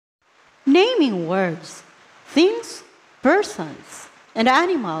Naming words, things, persons, and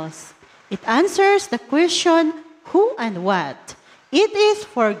animals. It answers the question who and what. It is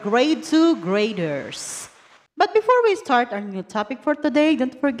for grade 2 graders. But before we start our new topic for today,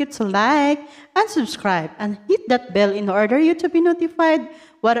 don't forget to like and subscribe and hit that bell in order you to be notified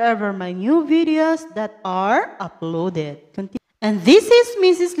whatever my new videos that are uploaded. And this is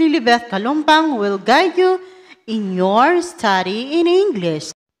Mrs. Lilibeth Kalumpang who will guide you in your study in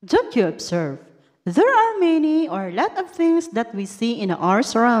English. Don't you observe? There are many or a lot of things that we see in our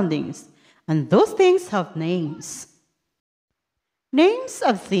surroundings, and those things have names. Names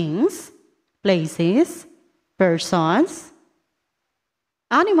of things, places, persons,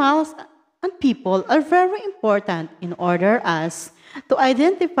 animals, and people are very important in order us to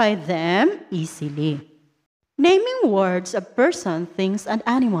identify them easily. Naming words of person, things, and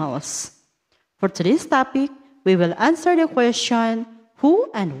animals. For today's topic, we will answer the question, who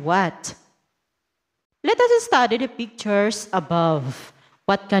and what? Let us study the pictures above.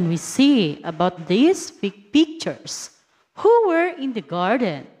 What can we see about these pictures? Who were in the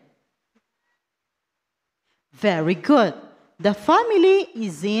garden? Very good. The family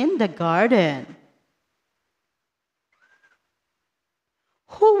is in the garden.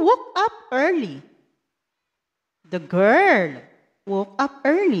 Who woke up early? The girl woke up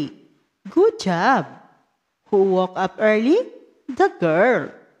early. Good job. Who woke up early? The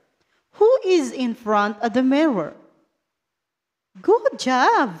girl. Who is in front of the mirror? Good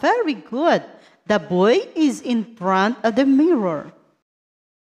job. Very good. The boy is in front of the mirror.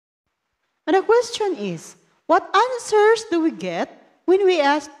 And the question is, what answers do we get when we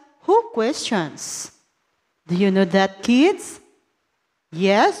ask who questions? Do you know that, kids?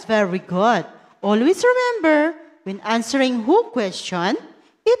 Yes, very good. Always remember, when answering who question,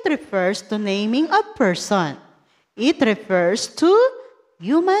 it refers to naming a person. It refers to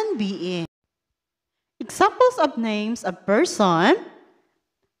human being. Examples of names of person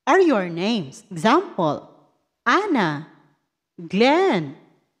are your names. Example, Anna, Glenn,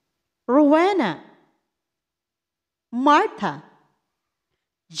 Rowena, Martha,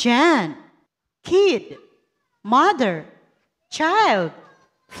 Jan, kid, mother, child,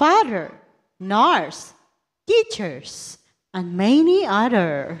 father, nurse, teachers, and many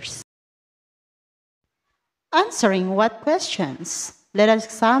others. Answering what questions? Let us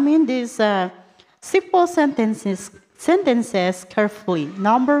examine these simple sentences carefully.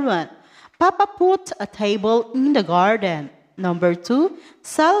 Number 1, Papa put a table in the garden. Number 2,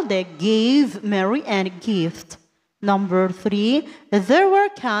 Salde gave Mary a gift. Number 3, there were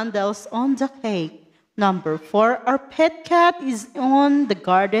candles on the cake. Number 4, our pet cat is on the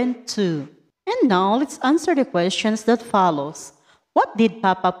garden too. And now let's answer the questions that follows. What did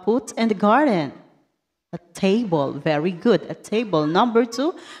Papa put in the garden? A table. Very good. A table. Number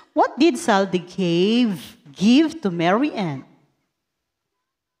 2, what did Saldi give to Mary Ann?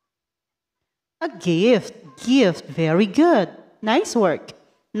 A gift. Gift. Very good. Nice work.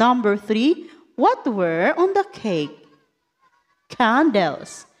 Number 3, what were on the cake?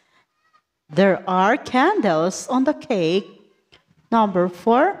 Candles. There are candles on the cake. Number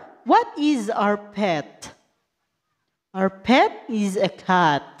 4, what is our pet? Our pet is a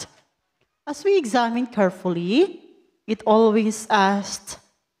cat. As we examine carefully, it always asks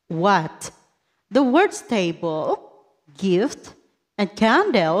what. The words table, gift, and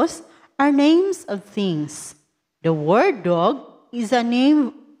candles are names of things. The word dog is a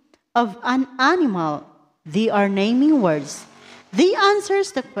name of an animal. They are naming words. They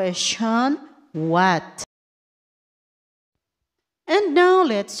answers the question, what? And now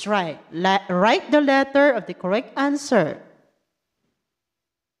let's write the letter of the correct answer.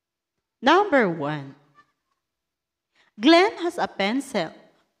 Number 1. Glenn has a pencil.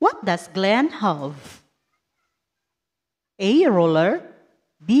 What does Glenn have? A. Ruler.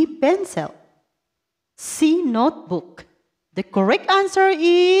 B. Pencil. C. Notebook. The correct answer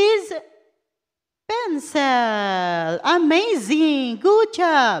is pencil. Amazing. Good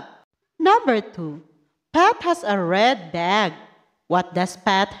job. Number 2. Pat has a red bag. What does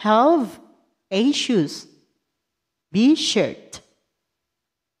Pat have? A. Shoes. B. Shirt.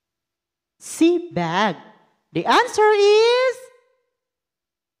 C. Bag. The answer is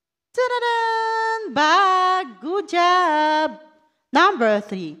ta-da-dan, bag. Good job. Number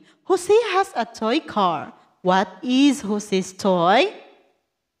 3. Jose has a toy car. What is Jose's toy?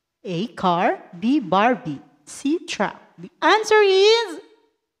 A. Car. B. Barbie. C. Truck. The answer is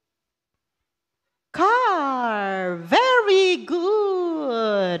car. Very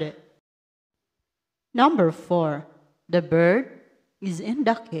good. Number 4. The bird is in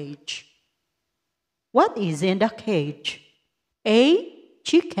the cage. What is in the cage? A.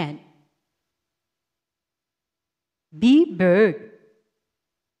 Chicken. B. Bird.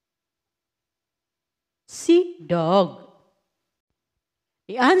 C. Dog.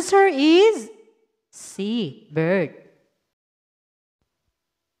 The answer is C. Bird.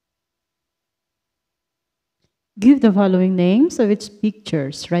 Give the following names of its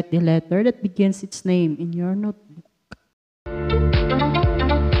pictures. Write the letter that begins its name in your notebook.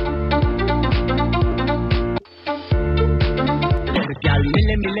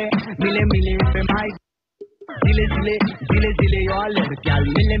 Zile zile, zile zile yo alır gel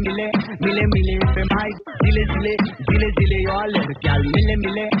mile mile, mile mile üfem hay. Zile zile, zile zile yo alır gel mile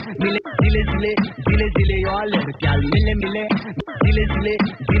mile, mile zile zile, zile zile yo alır gel mile mile. Zile zile,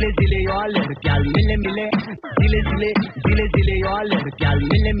 zile zile yo alır gel mile mile. Zile zile, zile zile yo alır gel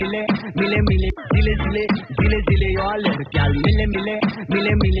mile mile, mile mile. Zile zile, zile zile yo alır gel mile mile,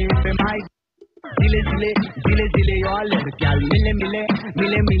 mile mile üfem hay. Zile zile, zile zile yo alır gel mile mile,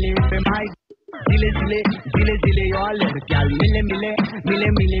 mile mile üfem hay. Zile zile, zile zile yo alır gel mile mile, mile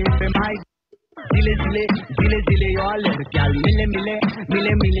mile üfem hay. Zile zile, zile zile yo alır gel mile mile,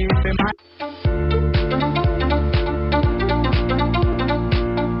 mile mile üfem hay.